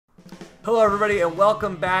Hello everybody and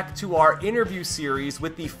welcome back to our interview series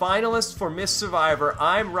with the finalists for Miss Survivor.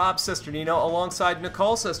 I'm Rob Cesternino alongside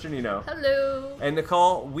Nicole Cesternino. Hello. And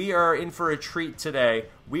Nicole, we are in for a treat today.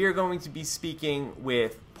 We are going to be speaking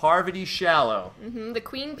with Parvati Shallow. The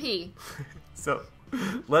Queen P. So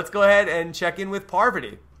let's go ahead and check in with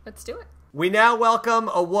Parvati. Let's do it. We now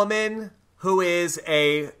welcome a woman who is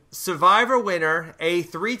a Survivor winner, a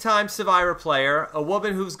 3-time Survivor player, a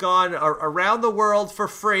woman who's gone around the world for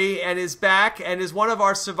free and is back and is one of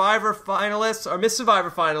our Survivor finalists, or Miss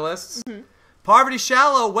Survivor finalists. Parvati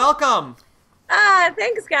Shallow, welcome!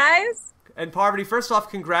 Thanks, guys. And Parvati, first off,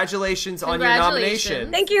 congratulations on your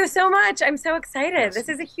nomination. Thank you so much. I'm so excited. Yes. This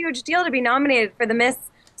is a huge deal to be nominated for the Miss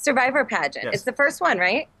Survivor pageant. Yes. It's the first one,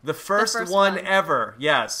 right? The first one ever,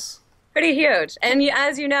 yes. Pretty huge. And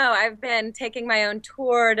as you know, I've been taking my own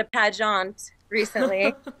tour de pageant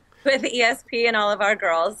recently with ESP and all of our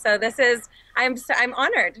girls. So this is, I'm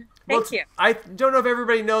honored. Thank you. I don't know if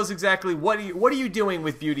everybody knows exactly what are you doing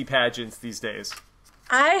with beauty pageants these days?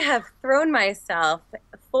 I have thrown myself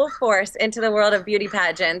full force into the world of beauty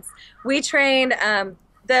pageants. We trained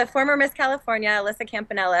the former Miss California, Alyssa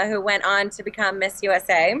Campanella, who went on to become Miss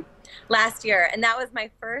USA last year. And that was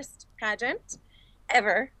my first pageant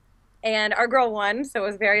ever. And our girl won, so it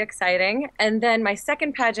was very exciting. And then my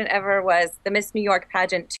second pageant ever was the Miss New York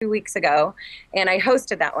pageant 2 weeks ago, and I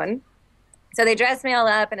hosted that one. So they dressed me all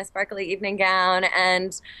up in a sparkly evening gown,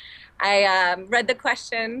 and I read the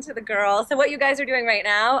question to the girls. So what you guys are doing right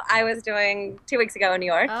now, I was doing 2 weeks ago in New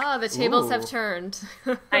York. Oh, the tables have turned.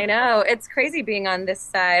 I know. It's crazy being on this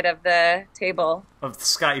side of the table. Of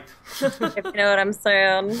Skype. If you know what I'm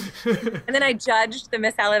saying. And then I judged the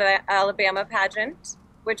Miss Alabama pageant,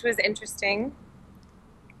 which was interesting.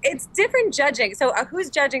 It's different judging. So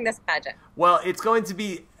who's judging this pageant? Well, it's going to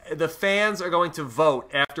be, the fans are going to vote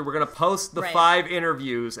after we're going to post the 5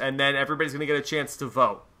 interviews, and then everybody's going to get a chance to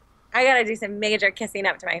vote. I got to do some major kissing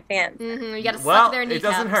up to my fans. You got to suck their kneecaps. It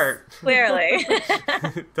doesn't hurt. Clearly.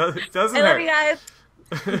 It doesn't I hurt. love you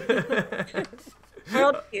guys.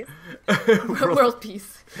 World peace. World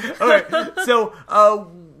peace. All right. So,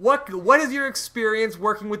 what has your experience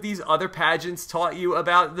working with these other pageants taught you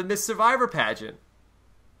about the Miss Survivor pageant?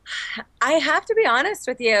 I have to be honest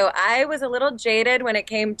with you. I was a little jaded when it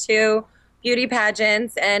came to beauty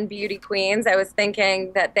pageants and beauty queens. I was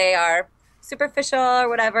thinking that they are superficial or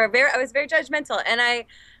whatever. I was very judgmental, and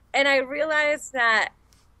I realized that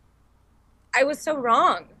I was so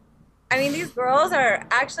wrong. I mean, these girls are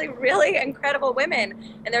actually really incredible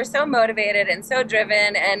women, and they're so motivated and so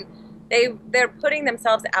driven, and they're putting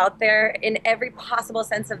themselves out there in every possible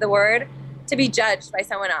sense of the word to be judged by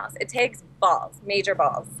someone else. It takes balls, major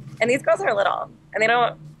balls. And these girls are little, and they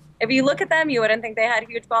don't, if you look at them, you wouldn't think they had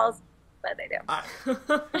huge balls, but they do.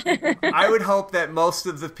 I would hope that most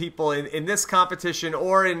of the people in this competition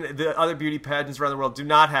or in the other beauty pageants around the world do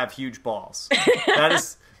not have huge balls. That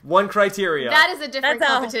is one criteria. That is a different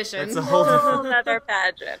competition. It's a whole other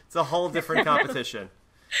pageant. It's a whole different competition.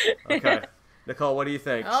 Okay. Nicole, what do you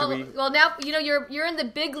think? Oh, well, now you're in the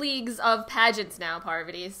big leagues of pageants now,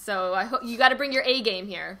 Parvati. So I hope you got to bring your A game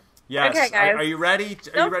here. Yes. Okay, guys. Are you ready?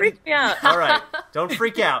 Don't freak me out. All right. Don't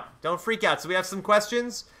freak out. Don't freak out. So we have some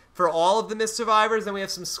questions for all of the Miss Survivors, and we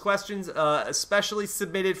have some questions especially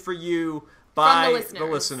submitted for you by the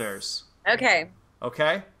listeners. Okay.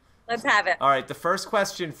 Okay? Let's have it. All right. The first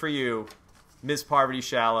question for you, Ms. Parvati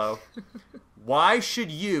Shallow. Why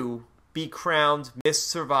should you be crowned Miss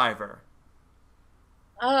Survivor?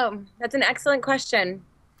 Oh, that's an excellent question.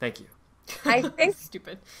 Thank you. I think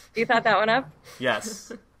Stupid. You thought that one up?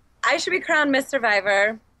 Yes. I should be crowned Miss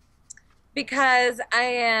Survivor because I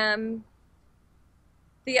am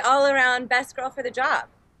the all-around best girl for the job.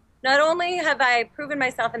 Not only have I proven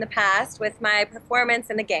myself in the past with my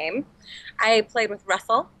performance in the game, I played with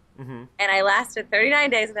Russell, and I lasted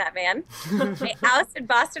 39 days with that man. I ousted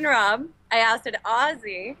Boston Rob. I ousted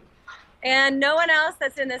Ozzy, and no one else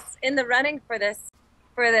that's in the running for this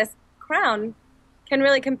crown can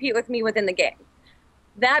really compete with me within the game.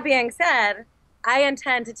 That being said, I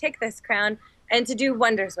intend to take this crown and to do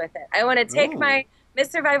wonders with it. I want to take my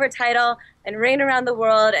Miss Survivor title and reign around the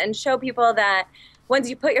world and show people that once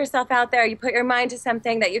you put yourself out there, you put your mind to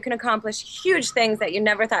something, that you can accomplish huge things that you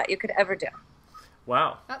never thought you could ever do.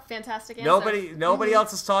 Wow. Oh, fantastic answer. Nobody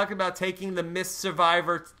else is talking about taking the Miss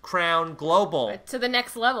Survivor crown global. To the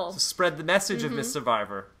next level. To spread the message of Miss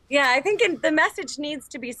Survivor. Yeah, I think the message needs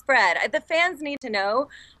to be spread. The fans need to know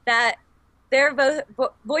that their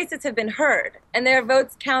voices have been heard and their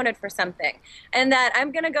votes counted for something. And that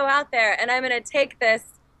I'm going to go out there and I'm going to take this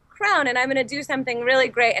crown and I'm going to do something really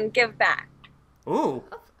great and give back. Ooh.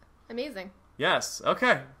 Oh, amazing. Yes.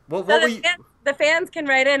 Okay. Well, So the fans can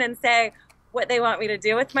write in and say what they want me to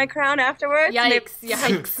do with my crown afterwards. Yikes!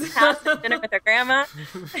 Yikes! Have dinner with their grandma.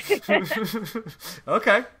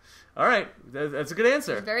 Okay. All right. That's a good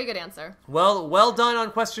answer. Very good answer. Well done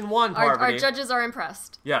on question 1, Parvati. Our judges are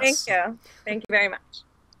impressed. Yes. Thank you very much.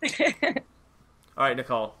 All right,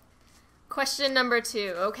 Nicole. Question number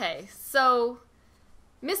 2. Okay, so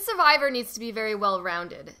Miss Survivor needs to be very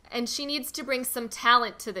well-rounded, and she needs to bring some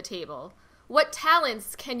talent to the table. What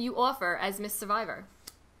talents can you offer as Miss Survivor?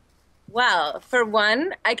 Well, for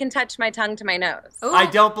one, I can touch my tongue to my nose. Ooh, I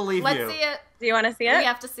don't believe let's you. see it. Do you want to see it? We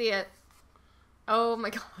have to see it. Oh my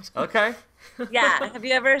god. Okay. Yeah. Have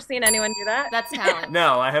you ever seen anyone do that? That's talent.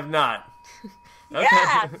 No, I have not. Okay.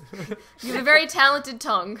 Yeah. You have a very talented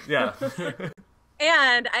tongue. Yeah.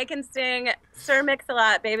 And I can sing Sir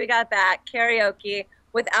Mix-a-Lot, Baby Got Back, karaoke,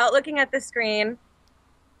 without looking at the screen,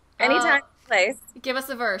 anytime, place. Give us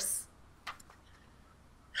a verse.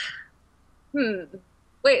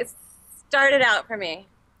 Wait, start it out for me.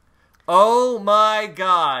 Oh my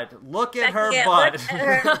God! Look at her butt. Look at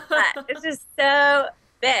her butt. It's just so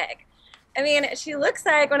big. I mean, she looks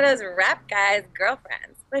like one of those rap guys'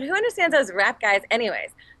 girlfriends. But who understands those rap guys anyways?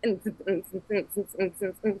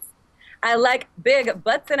 I like big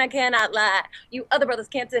butts and I cannot lie. You other brothers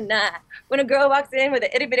can't deny. When a girl walks in with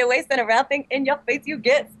an itty bitty waist and a round thing in your face, you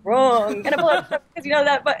get sprung. And I pull up because you know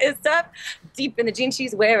that butt is tough. Deep in the jeans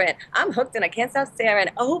she's wearing. I'm hooked and I can't stop staring.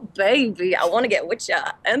 Oh baby, I want to get with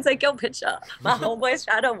ya and take your picture. My homeboys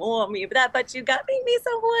try to warn me, but that butt you got make me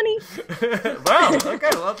so horny. Wow. Okay.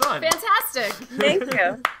 Well done. Fantastic. Thank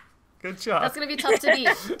you. Good job. That's gonna be tough to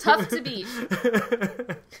beat. Tough to beat.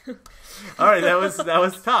 All right, that was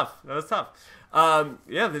tough. That was tough.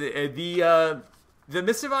 Yeah, the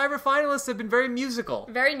Miss Survivor finalists have been very musical.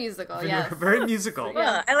 Very musical. Yes. Very musical.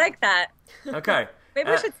 Well, I like that. Okay. Maybe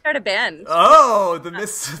we should start a band. Oh, the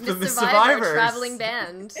Miss Survivor Survivors. traveling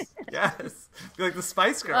band. Yes, like the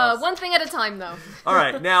Spice Girls. One thing at a time, though. All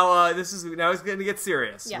right, now it's going to get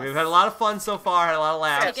serious. Yes. We've had a lot of fun so far. Had a lot of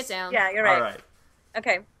laughs. Take it down. Yeah, you're right. All right.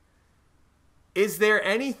 Okay. Is there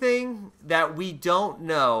anything that we don't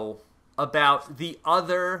know about the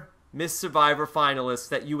other Miss Survivor finalists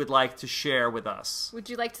that you would like to share with us? Would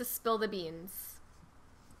you like to spill the beans?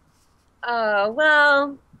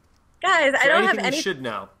 Well, guys, I don't have anything any. you should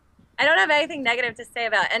know. I don't have anything negative to say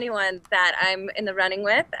about anyone that I'm in the running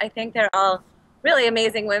with. I think they're all really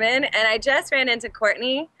amazing women, and I just ran into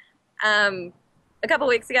Courtney a couple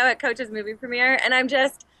weeks ago at Coach's movie premiere, and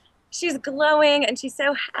she's glowing and she's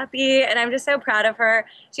so happy, and I'm just so proud of her.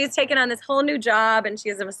 She's taken on this whole new job, and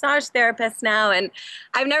she's a massage therapist now, and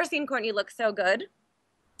I've never seen Courtney look so good.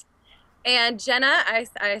 And Jenna,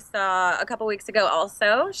 I saw a couple weeks ago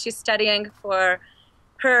also. She's studying for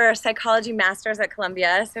her psychology master's at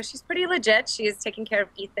Columbia, so she's pretty legit. She's taking care of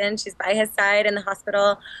Ethan. She's by his side in the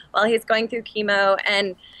hospital while he's going through chemo,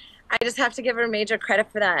 and I just have to give her major credit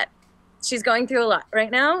for that. She's going through a lot right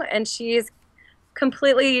now, and she's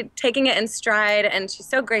completely taking it in stride, and she's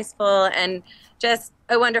so graceful and just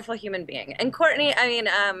a wonderful human being. And Courtney,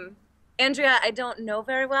 Andrea, I don't know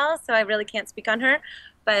very well, so I really can't speak on her,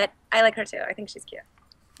 but I like her too. I think she's cute.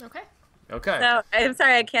 Okay. Okay. So I'm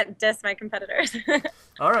sorry I can't diss my competitors.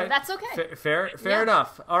 All right. That's okay. Fair Yeah.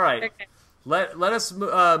 enough. All right. Okay. Let us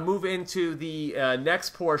move into the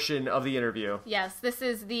next portion of the interview. Yes, this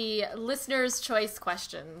is the listener's choice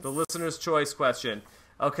questions. The listener's choice question.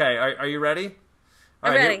 Okay, are you ready?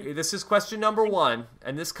 I'm ready. Here, this is question number 1,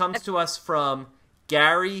 and this comes to us from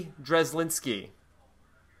Gary Dreslinski.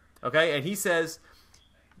 Okay, and he says,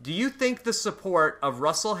 do you think the support of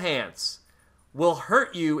Russell Hantz will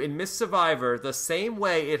hurt you in Miss Survivor the same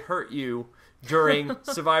way it hurt you during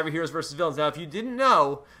Survivor Heroes vs. Villains? Now, if you didn't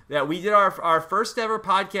know that we did our first ever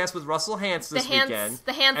podcast with Russell Hantz this weekend,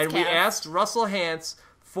 and we asked Russell Hantz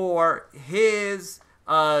for his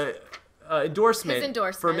endorsement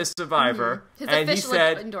for Miss Survivor. His and official he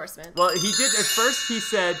said, endorsement. Well, he did at first. He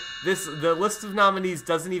said the list of nominees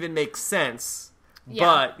doesn't even make sense. Yeah.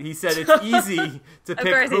 But he said it's easy to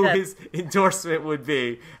pick course he who does. his endorsement would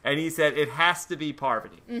be, and he said it has to be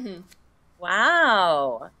Parvati. Mm-hmm.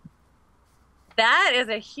 Wow. That is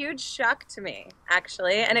a huge shock to me,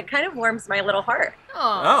 actually, and it kind of warms my little heart.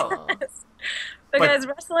 Oh. Because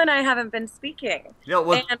Russell and I haven't been speaking. Yeah,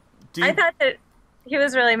 well, And I thought that he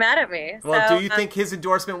was really mad at me. Well, so, do you think his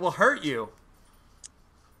endorsement will hurt you?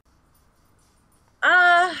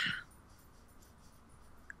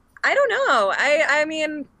 I don't know. I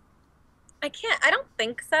mean, I don't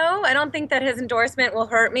think so. I don't think that his endorsement will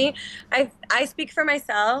hurt me. I speak for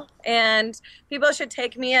myself, and people should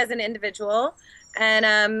take me as an individual.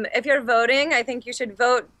 And if you're voting, I think you should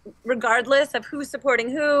vote regardless of who's supporting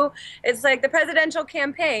who. It's like the presidential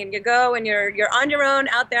campaign. You go and you're on your own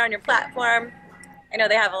out there on your platform. I know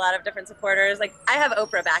they have a lot of different supporters. Like, I have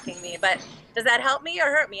Oprah backing me, but does that help me or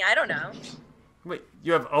hurt me? I don't know. Wait,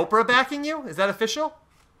 you have Oprah backing you? Is that official?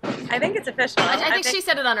 I think it's official. I think she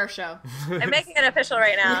said it on her show. I'm making it official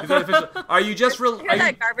right now. Is that official? Are you just You hear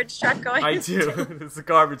that garbage truck going? I do. It's a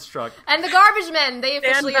garbage truck. And the garbage men, they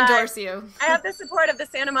officially Stand by. endorse you. I have the support of the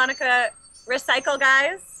Santa Monica Recycle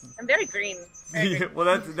guys. I'm very green. Yeah,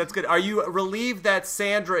 well, that's good. Are you relieved that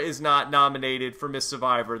Sandra is not nominated for Miss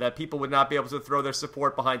Survivor? That people would not be able to throw their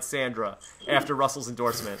support behind Sandra after Russell's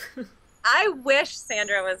endorsement? I wish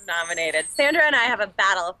Sandra was nominated. Sandra and I have a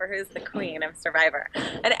battle for who's the queen of Survivor.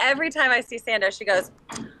 And every time I see Sandra, she goes,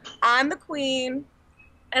 "I'm the queen."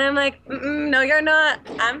 And I'm like, "No, you're not.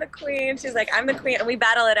 I'm the queen." She's like, "I'm the queen." And we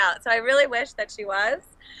battle it out. So I really wish that she was.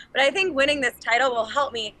 But I think winning this title will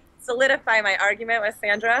help me solidify my argument with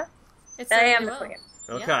Sandra that I am the queen.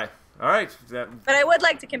 Okay. Yeah. All right. But I would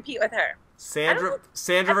like to compete with her. Sandra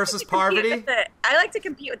I versus like to compete Parvati? with I like to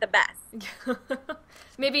compete with the best.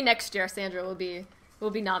 Maybe next year Sandra will be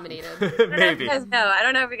nominated. Maybe. I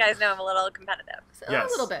don't know if you guys know I'm a little competitive. So, Yes.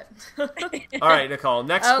 A little bit. All right, Nicole.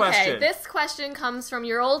 Next Okay, question. this question comes from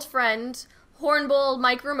your old friend, Hornbull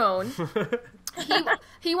Mike Ramone.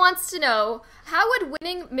 He wants to know, how would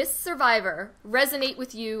winning Miss Survivor resonate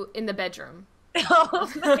with you in the bedroom?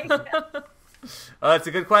 Oh my God. Oh, that's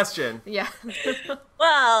a good question. Yeah.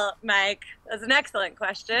 Well, Mike, that's an excellent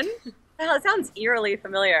question. Well, it sounds eerily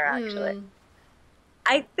familiar, actually.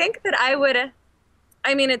 I think that I would.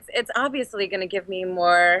 I mean, it's obviously going to give me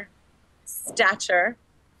more stature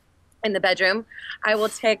in the bedroom. I will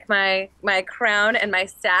take my crown and my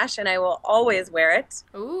sash, and I will always wear it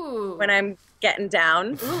Ooh. when I'm getting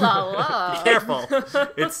down. Ooh la la. Careful.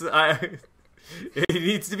 It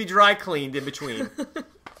needs to be dry cleaned in between.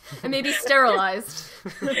 And maybe sterilized.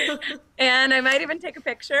 And I might even take a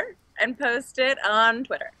picture and post it on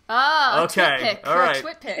Twitter. Oh, Okay, a twit pic. all right. A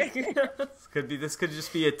twit pic. This could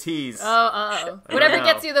just be a tease. Oh. I Whatever don't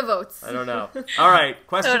know. gets you the votes. I don't know. All right,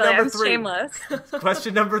 question Totally, number I'm 3. shameless.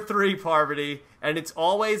 Question number 3, Parvati, and it's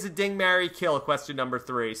always a ding, marry, kill. Question number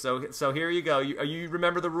 3. So here you go. You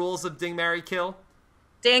remember the rules of ding, marry, kill?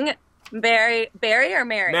 Ding, Barry or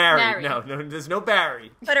Mary? Marry. Marry. No, there's no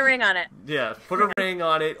Barry. Put a ring on it. Yeah, put a ring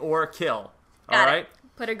on it or kill. Got All it. right.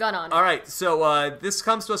 Put a gun on it. All right, so this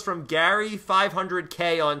comes to us from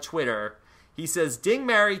Gary500K on Twitter. He says, ding,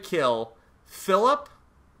 marry, kill, Philip,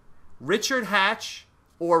 Richard Hatch,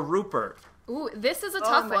 or Rupert. Ooh, this is a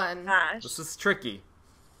tough Oh my one. gosh. This is tricky.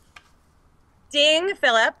 Ding,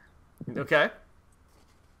 Philip, Okay?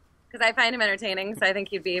 because I find him entertaining, so I think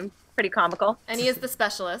he'd be pretty comical. And he is the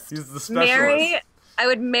specialist. He's the specialist. I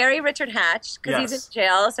would marry Richard Hatch because he's Yes. in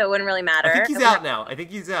jail, so it wouldn't really matter. I think he's out now. I think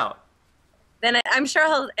he's out. Then I'm sure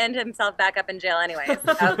he'll end himself back up in jail anyway.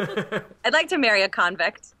 So I'd like to marry a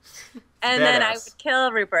convict. And then I Badass. would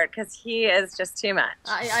kill Rupert because he is just too much.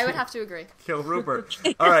 I would have to agree. Kill Rupert.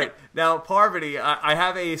 All right. Now, Parvati, I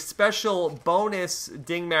have a special bonus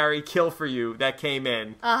ding, marry, kill for you that came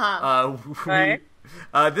in. Right.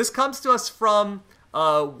 This comes to us from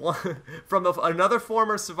another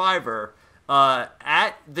former survivor.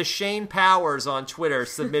 At the Shane Powers on Twitter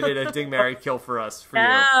submitted a ding, marry, kill for us. For you.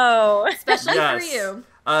 No. Especially Yes. for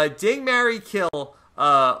you. Ding, marry, kill.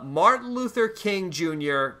 Martin Luther King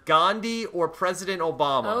Jr., Gandhi, or President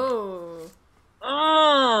Obama. Oh.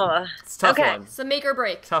 Oh. It's a tough Okay. one. So make or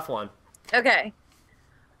break. Tough one. Okay.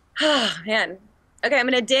 Oh, man. Okay, I'm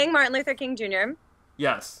going to ding Martin Luther King Jr.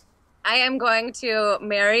 Yes. I am going to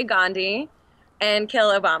marry Gandhi and kill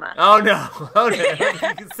Obama. Oh no! Oh no!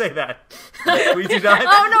 You can say that. We do not.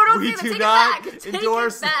 Oh, no, don't we say that. do Take it not back. Take it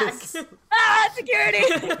endorse back. this. Ah, security!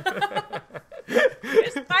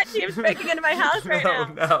 There's SWAT teams breaking into my house right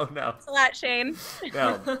now. No. It's a lot, Shane.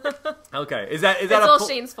 No. Okay. Is that It's a all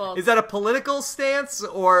Shane's fault. Is that a political stance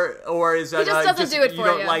or is that He just doesn't do it you for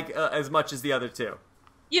don't you. like as much as the other two?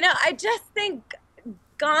 You know, I just think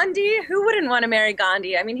Gandhi, who wouldn't want to marry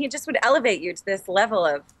Gandhi? I mean, he just would elevate you to this level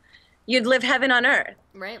of, you'd live heaven on earth.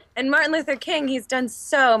 Right. And Martin Luther King, he's done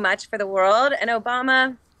so much for the world. And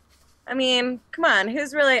Obama, I mean, come on,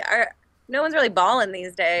 no one's really balling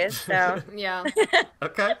these days. So Yeah.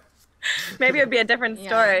 Okay. maybe it would be a different Yeah.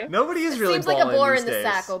 story. Nobody is really Seems like a balling bore these in the days.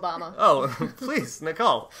 sack, Obama. Oh, please,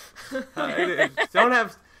 Nicole.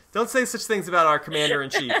 Don't say such things about our commander in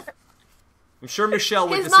chief. I'm sure Michelle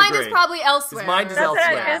would His disagree. mind is probably elsewhere. His mind is That's what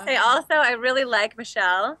I was elsewhere. going to say. Also, I really like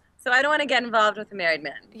Michelle, so I don't want to get involved with a married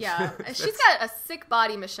man. Yeah. She's got a sick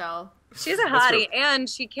body, Michelle. She's a That's hottie, and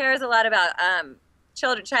she cares a lot about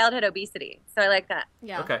childhood obesity. So I like that.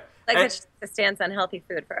 Yeah. Okay. Like And, the stance on healthy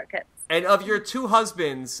food for our kids. and of your two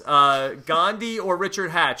husbands, Gandhi or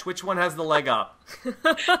Richard Hatch, which one has the leg up?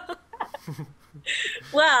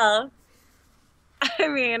 Well, I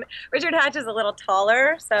mean, Richard Hatch is a little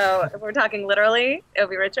taller, so if we're talking literally, it would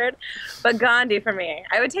be Richard. But Gandhi for me.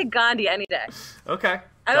 I would take Gandhi any day. Okay.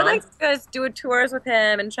 I would Don? like to just do tours with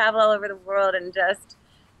him and travel all over the world and just,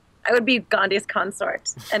 I would be Gandhi's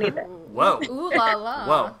consort any day. Whoa. Ooh la la.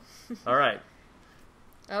 Whoa. All right.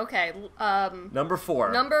 Okay. Number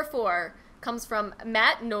 4. Number 4 comes from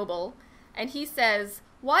Matt Noble, and he says,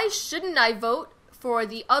 "Why shouldn't I vote for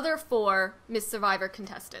the other 4 Miss Survivor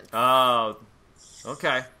contestants?" Oh.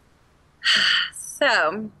 Okay.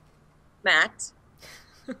 So, Matt,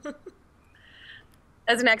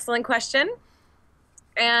 that's an excellent question.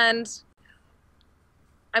 And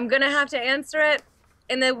I'm going to have to answer it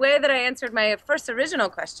in the way that I answered my first original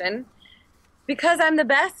question, because I'm the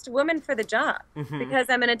best woman for the job. Because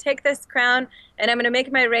I'm going to take this crown and I'm going to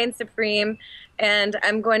make my reign supreme, and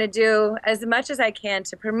I'm going to do as much as I can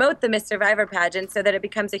to promote the Miss Survivor pageant so that it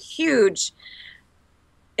becomes a huge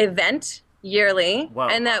event yearly. Wow.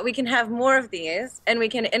 And that we can have more of these and we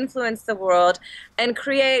can influence the world and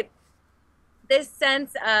create this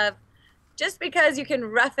sense of, just because you can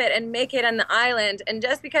rough it and make it on the island, and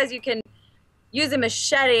just because you can use a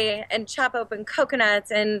machete and chop open coconuts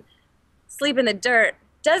and sleep in the dirt,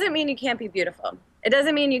 doesn't mean you can't be beautiful. It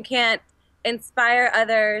doesn't mean you can't inspire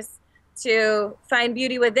others to find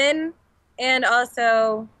beauty within and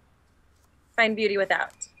also find beauty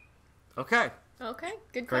without. Okay. Okay.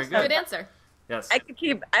 Good Very question. good. Good answer. Yes. I could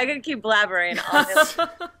keep blabbering all this.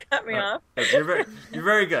 Cut me off. Yes, you're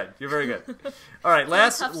very good. You're very good. All right,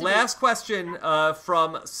 tough to last question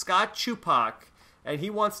from Scott Chupak, and he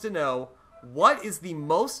wants to know, what is the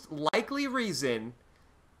most likely reason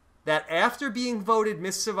that after being voted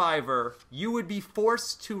Miss Survivor, you would be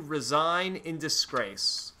forced to resign in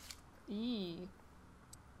disgrace? Eee.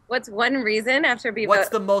 What's one reason after being What's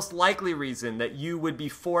the most likely reason that you would be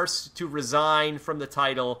forced to resign from the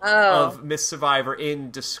title Oh. of Miss Survivor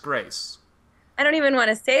in disgrace? I don't even want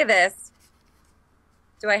to say this.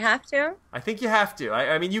 Do I have to? I think you have to.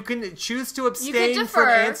 I mean, you can choose to abstain from defer.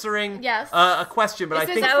 answering Yes. a question, but This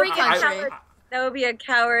I is think a free I- country. That would be a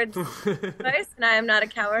coward's choice, and I am not a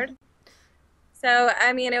coward. So,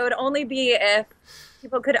 I mean, it would only be if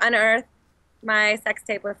people could unearth my sex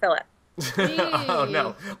tape with Philip. Oh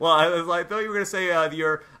no! Well, I thought you were going to say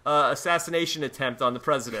your assassination attempt on the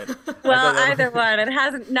president. Well, either one. It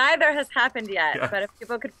hasn't. Neither has happened yet. Yeah. But if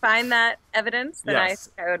people could find that evidence, then Yes.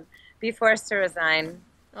 I would be forced to resign.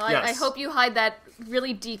 Well, Yes. I hope you hide that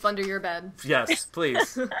really deep under your bed. Yes,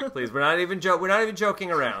 please, please. We're not even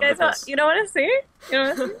joking around. You with guys, this. you don't want to see? You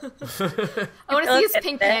don't want to see? I want to see his Look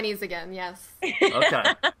pink at that. panties again. Yes. Okay.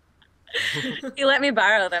 He let me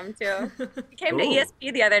borrow them too. He came to Ooh.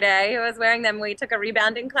 ESP the other day. He was wearing them. We took a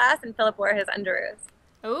rebounding class, and Philip wore his underoos.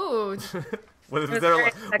 Ooh, Was was there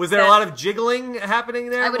very was there a lot of jiggling happening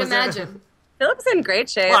there? I would Was there- imagine. Philip's in great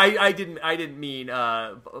shape. Well, I didn't mean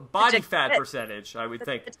body Jiggly fat bit. percentage. I would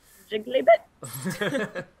think. Jiggly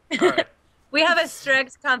bit. All right. We have a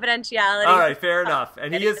strict confidentiality. All right. Fair enough.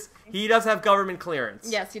 And he does have government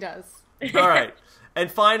clearance. Yes, he does. All right. And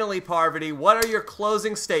finally, Parvati, what are your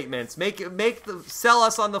closing statements? Sell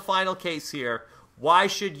us on the final case here. Why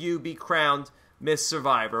should you be crowned Miss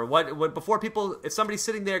Survivor? What before people, if somebody's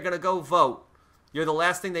sitting there going to go vote, you're the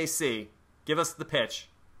last thing they see. Give us the pitch.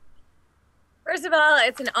 First of all,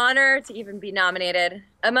 it's an honor to even be nominated.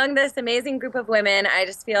 Among this amazing group of women, I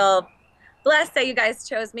just feel blessed that you guys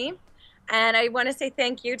chose me. And I want to say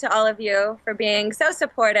thank you to all of you for being so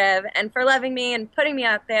supportive and for loving me and putting me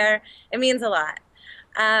out there. It means a lot.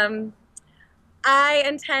 I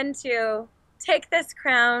intend to take this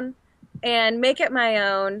crown and make it my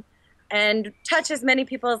own and touch as many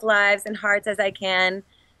people's lives and hearts as I can,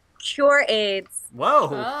 cure AIDS, Whoa.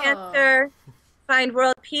 Oh. cancer, find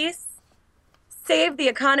world peace, save the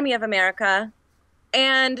economy of America,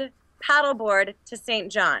 and paddleboard to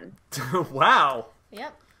St. John. Wow.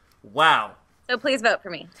 Yep. Wow. So please vote for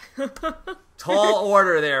me. Tall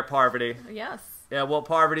order there, Parvati. Yes. Yeah, well,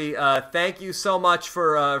 Parvati, thank you so much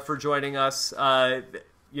for joining us.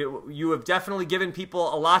 You have definitely given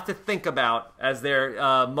people a lot to think about as they're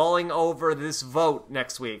mulling over this vote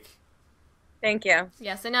next week. Thank you.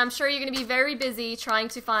 Yes, and I'm sure you're going to be very busy trying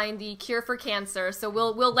to find the cure for cancer, so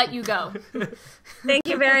we'll let you go. Thank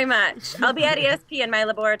you very much. I'll be at ESP in my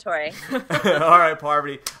laboratory. All right,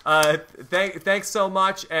 Parvati. Thanks so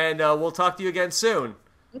much, and we'll talk to you again soon.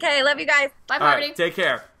 Okay, love you guys. Bye, All Parvati. right, take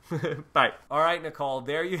care. Bye. All right, Nicole,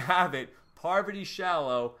 there you have it. Parvati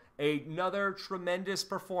Shallow, another tremendous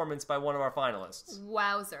performance by one of our finalists.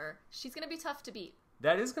 Wowzer. She's going to be tough to beat.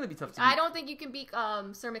 That is going to be tough to beat. I don't think you can beat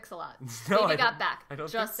Sir Mix-a-Lot. No, Maybe got back. I don't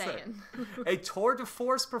Just think saying. So. A tour de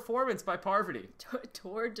force performance by Parvati.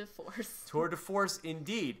 Tour de force. Tour de force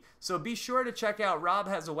indeed. So be sure to check out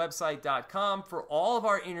robhasawebsite.com for all of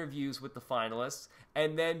our interviews with the finalists,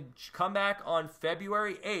 and then come back on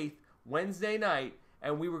February 8th, Wednesday night,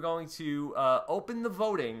 and we were going to open the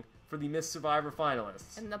voting for the Miss Survivor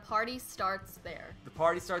finalists. And the party starts there. The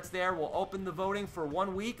party starts there. We'll open the voting for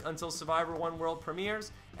 1 week until Survivor One World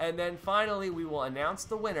premieres. And then finally, we will announce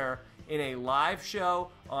the winner in a live show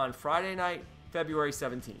on Friday night, February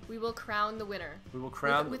 17th. We will crown the winner. We will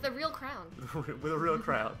crown... With a real crown. With a real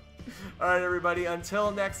crown. All right, everybody. Until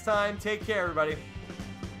next time, take care, everybody.